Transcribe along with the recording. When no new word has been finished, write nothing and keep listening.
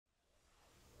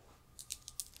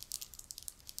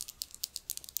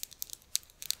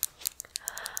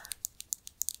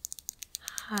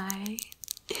Hi.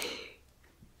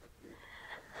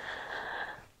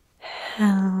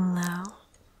 Hello.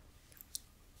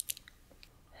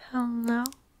 Hello.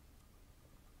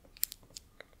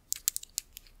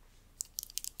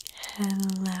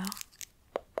 Hello.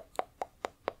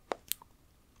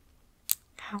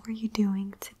 How are you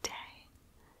doing today?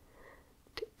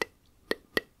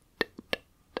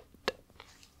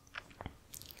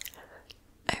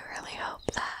 I really hope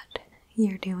that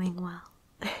you're doing well.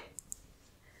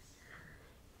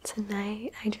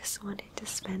 Tonight, I just wanted to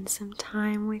spend some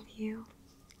time with you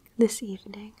this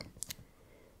evening.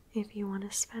 If you want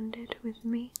to spend it with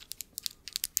me,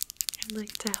 I'd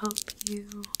like to help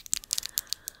you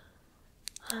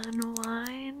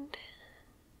unwind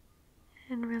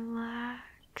and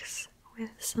relax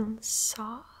with some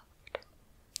soft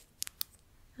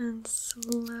and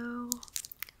slow,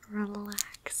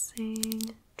 relaxing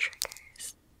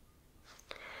triggers.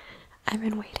 I've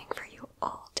been waiting for you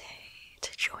all day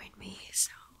to join me,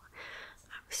 so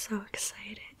I'm so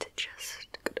excited to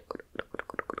just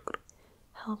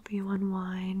help you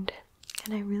unwind,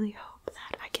 and I really hope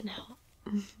that I can help.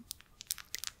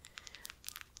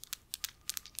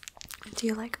 Do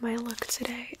you like my look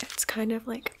today? It's kind of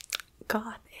like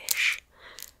goth-ish.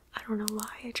 I don't know why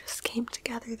it just came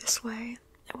together this way.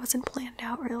 It wasn't planned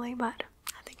out really, but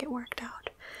I think it worked out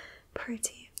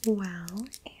pretty well.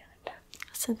 And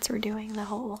since we're doing the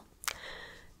whole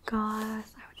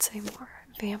goth, I would say more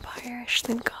vampire-ish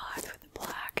than goth with the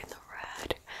black and the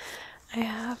red, I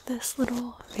have this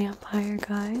little vampire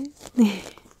guy who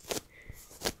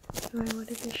I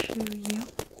wanted to show you.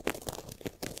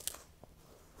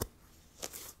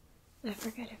 I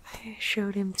forget if I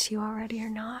showed him to you already or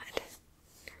not.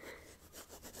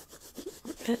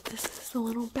 But this is the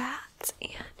little bat,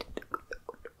 and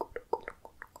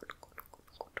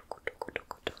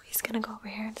he's gonna go over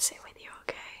here and sit with you,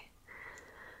 okay?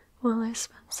 While I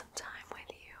spend some time with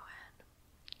you and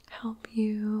help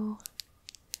you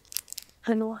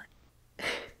unwind.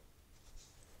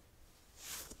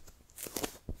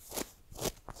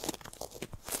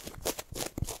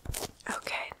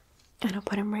 Okay, and I'll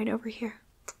put him right over here.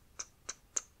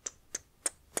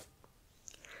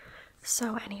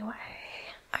 So anyway,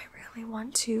 I really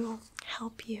want to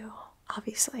help you,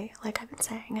 obviously, like I've been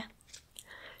saying,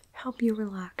 help you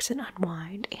relax and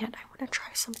unwind, and I want to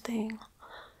try something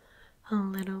a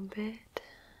little bit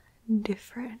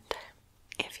different,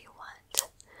 if you want.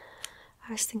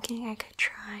 I was thinking I could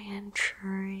try and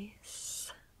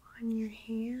trace on your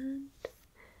hand.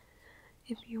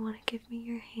 If you want to give me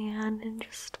your hand and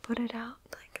just put it out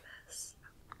like this.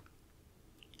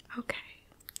 Okay,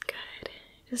 good.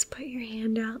 Just put your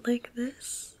hand out like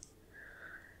this.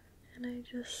 And I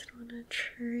just want to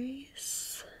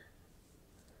trace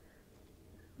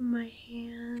my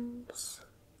hands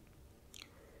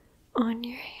on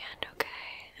your hand, okay?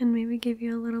 And maybe give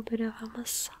you a little bit of a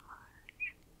massage.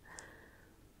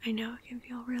 I know it can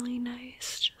feel really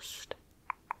nice, just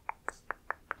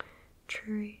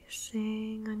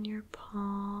tracing on your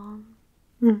palm.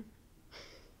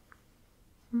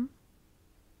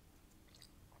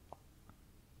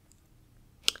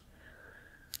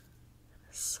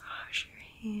 Massage your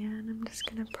hand. I'm just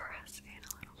gonna press in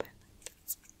a little bit like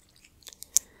this.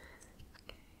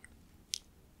 Okay.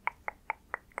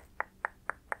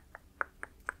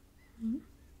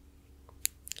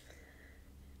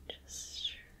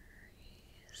 Just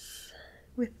trace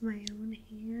with my own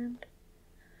hand.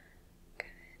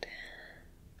 Good.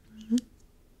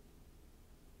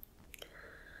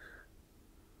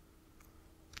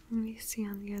 Let me see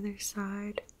on the other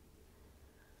side.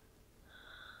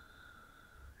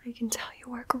 I can tell you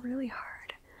work really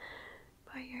hard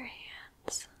by your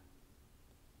hands.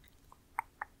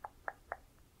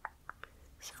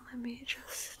 So let me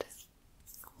just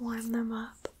warm them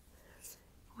up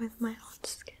with my own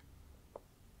skin.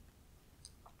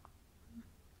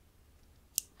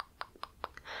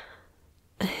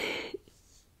 A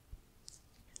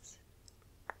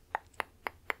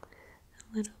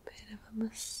little bit of a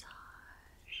massage.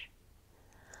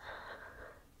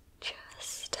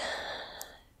 Just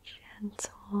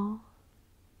gentle.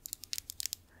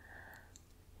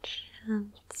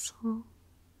 Gentle.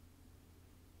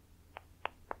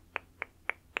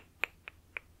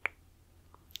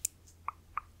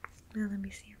 Now let me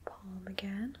see your palm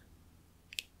again.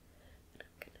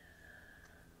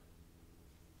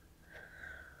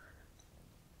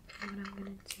 And what I'm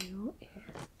gonna do is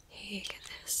take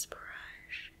this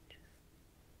brush and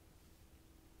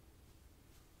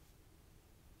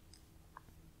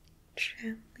just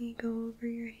gently go over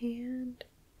your hand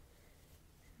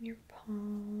and your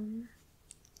palm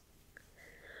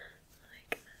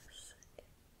like this.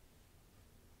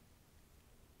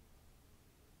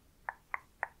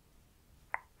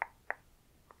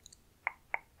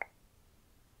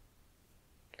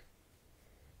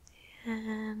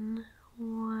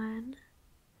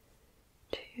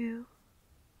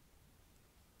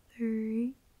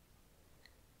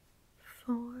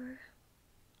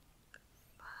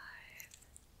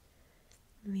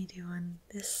 Let me do on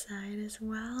this side as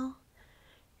well.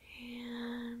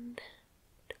 And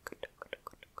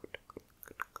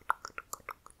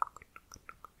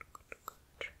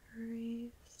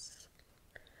trace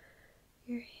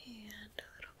your hand a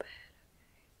little bit.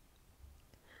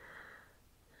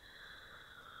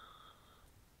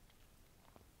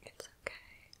 It's okay.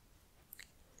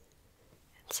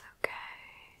 It's okay.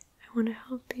 I want to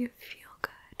help you feel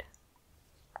good.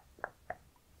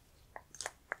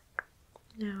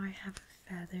 Now I have a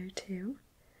feather too.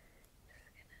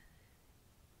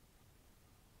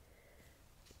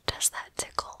 Does that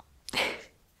tickle?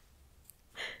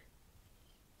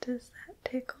 Does that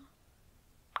tickle?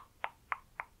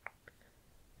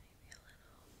 Maybe a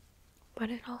little. But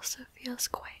it also feels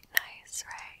quite nice,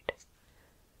 right?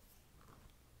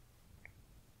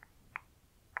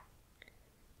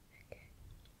 Okay.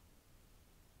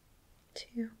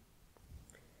 2,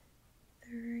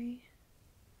 3,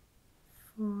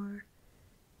 4,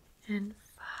 and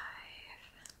 5.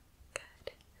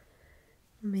 Good.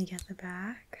 Let me get the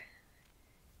back.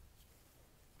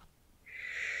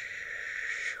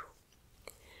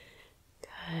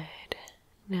 Good.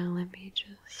 Now let me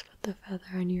just put the feather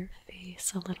on your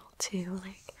face a little too,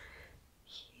 like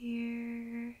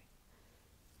here,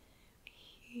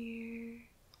 here.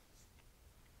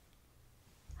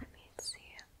 Let me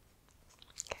see.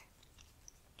 Okay.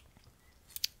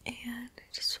 And I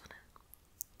just want to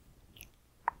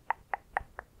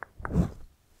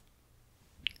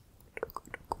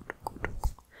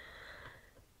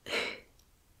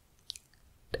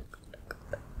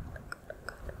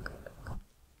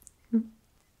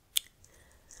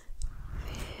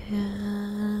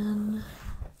fan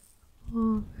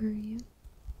over you.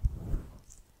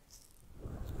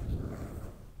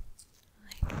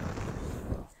 Like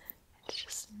that. It's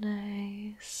just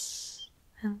nice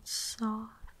and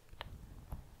soft.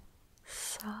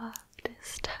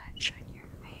 Softest touch on your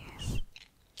face.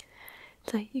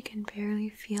 It's like you can barely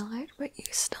feel it, but you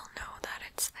still know that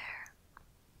it's there.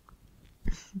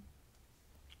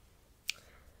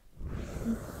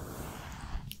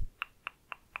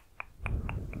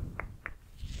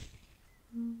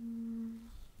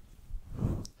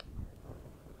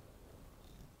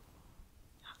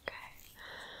 Okay,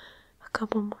 a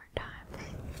couple more times.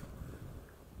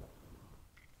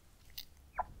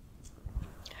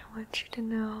 I want you to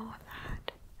know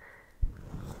that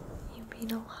you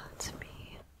mean a lot to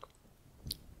me.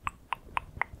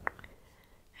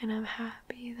 And I'm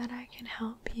happy that I can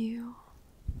help you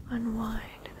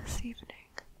unwind this evening.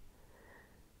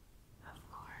 Of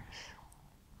course.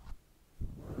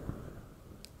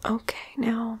 Okay,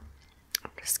 now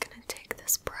I'm just gonna take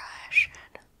this brush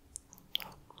and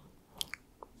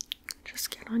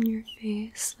just get on your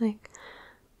face, like,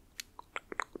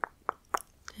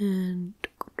 and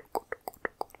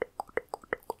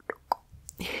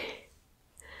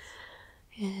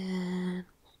and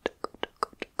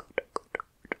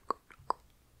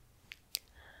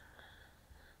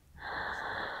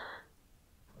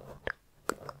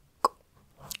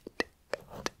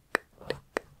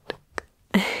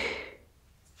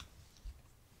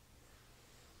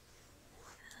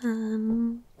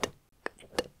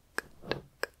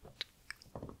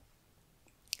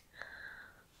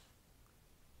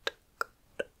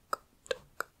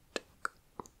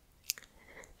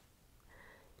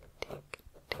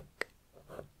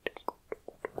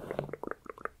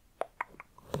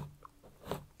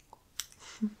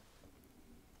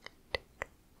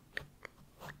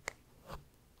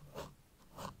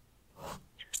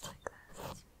just like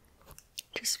this.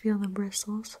 Just feel the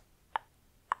bristles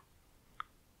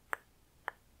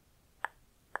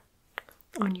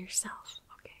on yourself,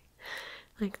 okay?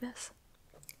 Like this.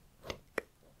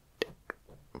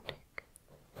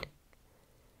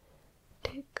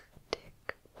 Tick,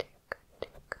 tick, tick,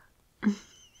 tick.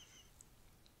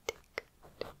 Tick, tick,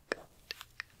 tick.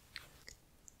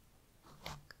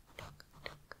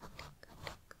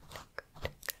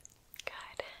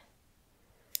 Good.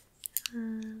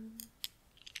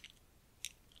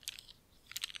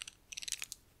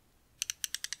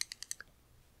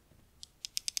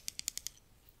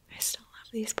 I still love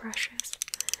these brushes.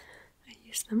 I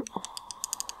use them all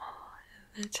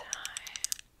the time.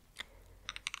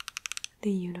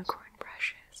 The unicorn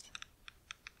brushes.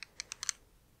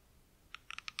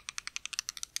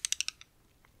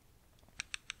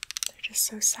 They're just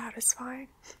so satisfying.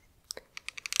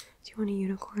 Do you want a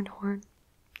unicorn horn?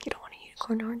 You don't want a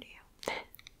unicorn horn, do you?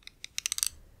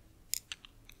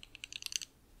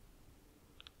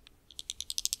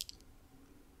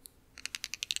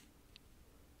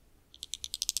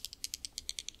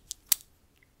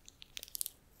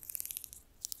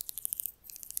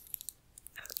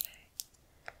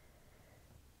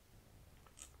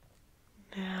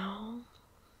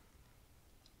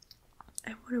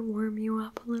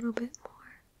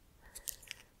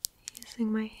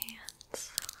 using my hands.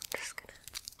 So I'm just gonna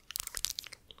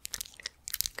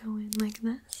go in like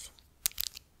this.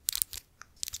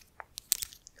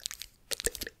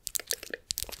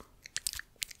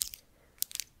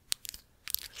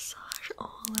 Massage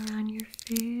all around your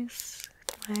face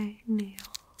with my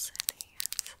nails and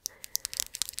hands.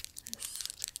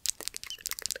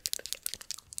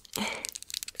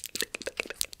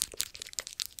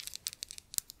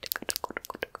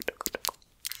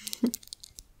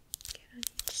 Get on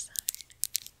each side.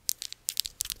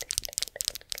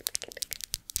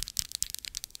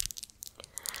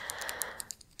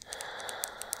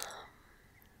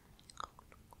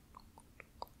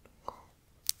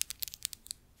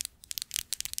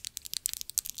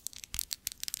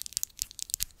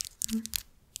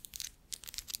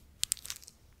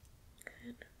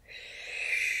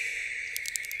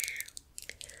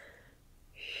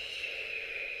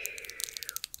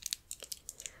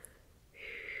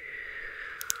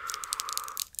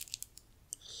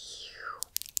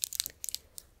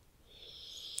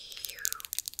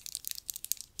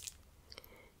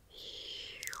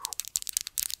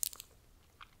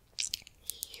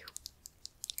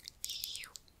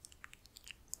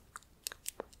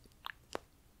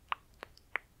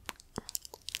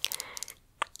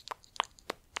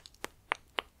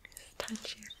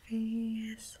 Touch your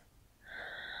face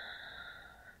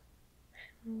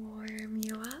and warm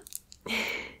you up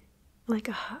like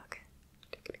a hug.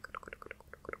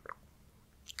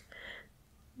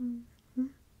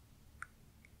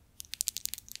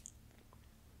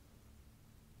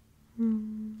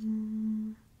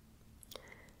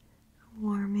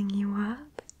 Warming you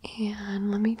up,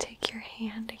 and let me take your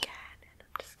hand again, and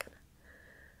I'm just gonna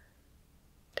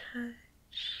touch.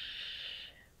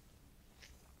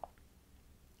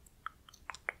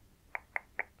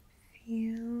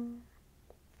 Feel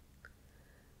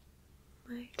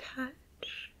my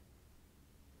touch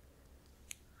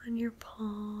on your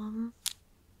palm,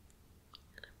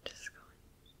 and I'm just going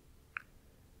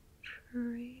to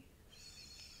trace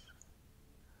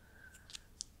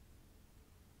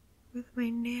with my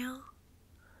nail.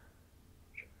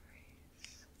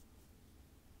 Trace.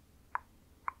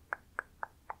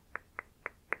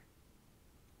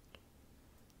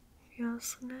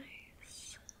 Feels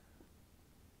nice.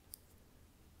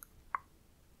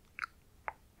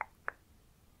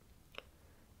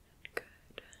 Good.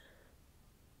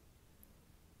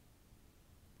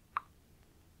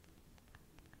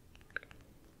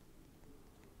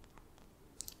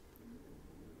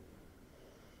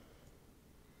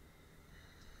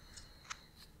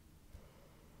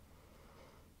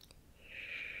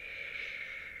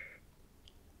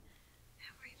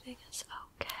 Everything is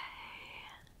okay.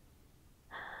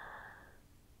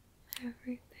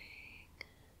 Everything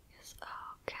is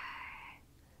okay.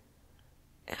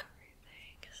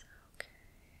 Everything is okay.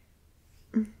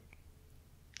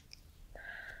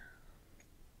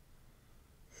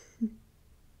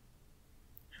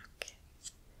 Okay.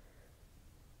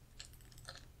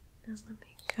 Now let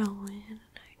me go in, and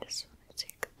I just want to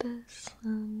take this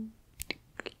and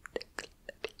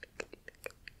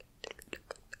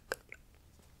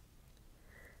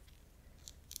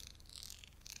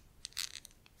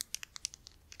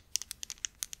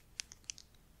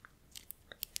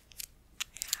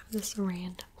this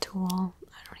random tool.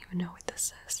 I don't even know what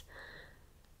this is.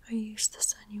 I used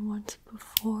this on you once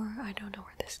before. I don't know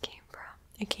where this came from.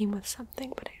 It came with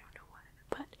something, but I don't know what.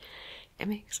 But it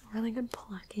makes really good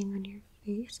plucking on your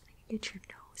face. And you get your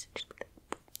nose and just put it.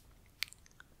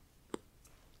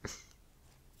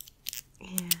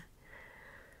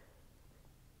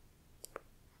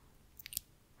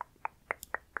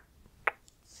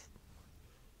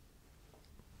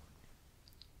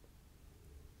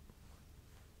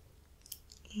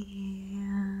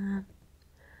 Yeah.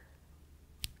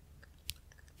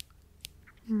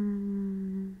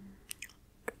 And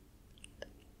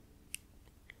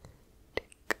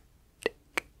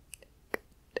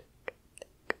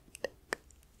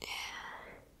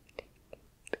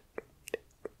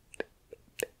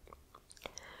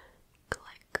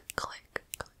click, click,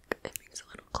 click. It makes a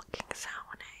little clicking sound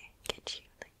when I get you.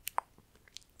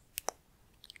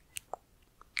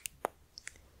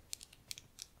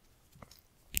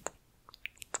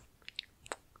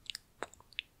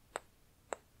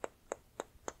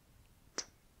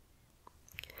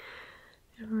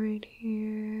 And right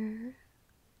here.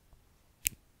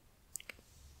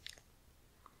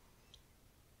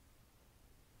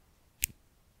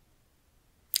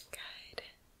 Good.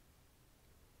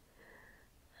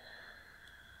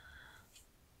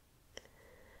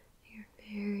 You're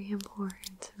very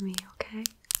important to me, okay?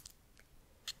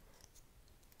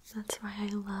 That's why I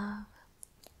love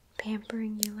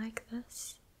pampering you like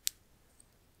this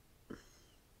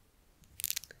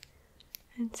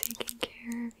and taking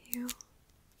care of you.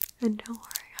 And don't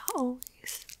worry, I'll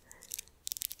always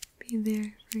be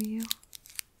there for you.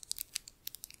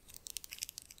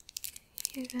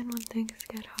 Even when things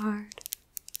get hard.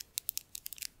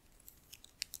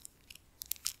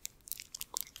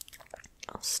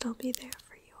 I'll still be there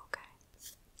for you, okay?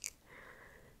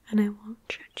 And I won't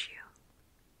judge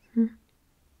you.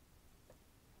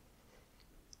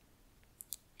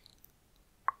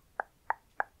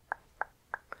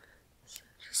 So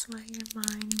just let your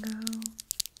mind go.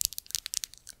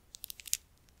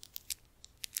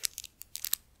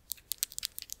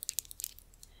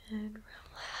 And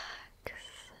relax.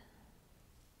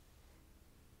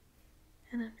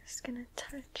 And I'm just gonna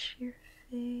touch your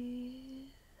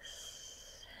face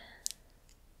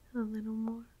a little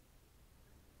more.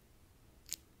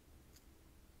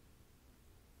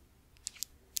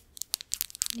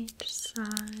 On each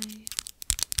side.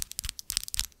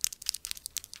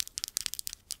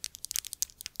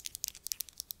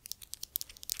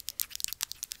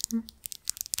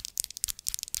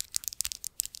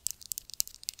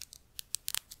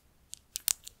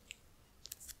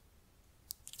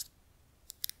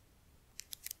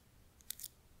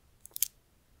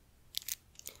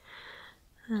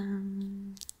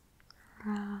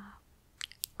 Grab,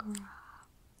 grab,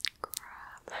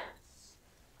 grab,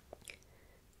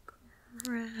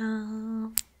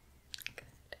 grab.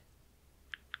 Good.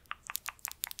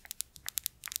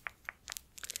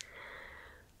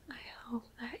 I hope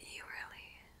that you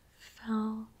really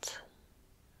felt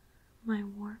my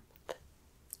warmth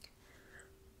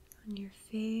on your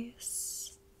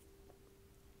face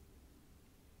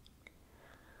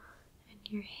and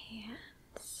your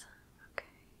hands. Okay.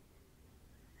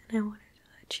 And I wanted to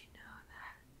let you know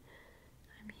that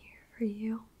I'm here for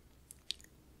you.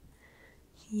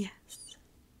 Yes.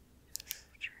 Just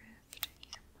drift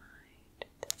your mind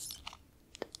to sleep.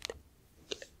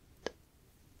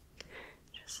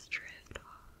 Just drift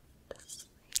off to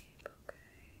sleep, okay?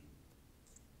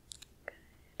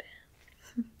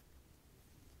 Good.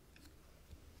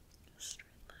 Just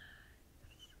relax.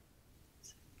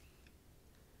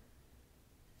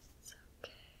 It's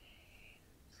okay.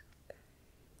 It's okay.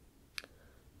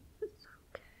 It's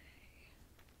okay.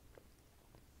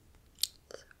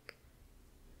 It's okay.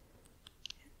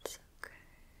 It's okay. It's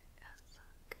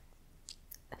okay.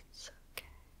 It's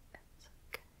okay. It's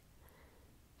okay.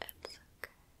 It's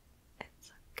okay. It's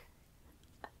okay.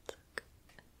 It's okay.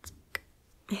 It's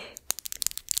okay.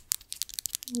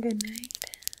 Good night.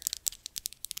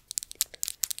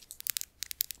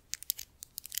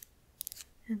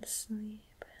 And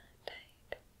sleep.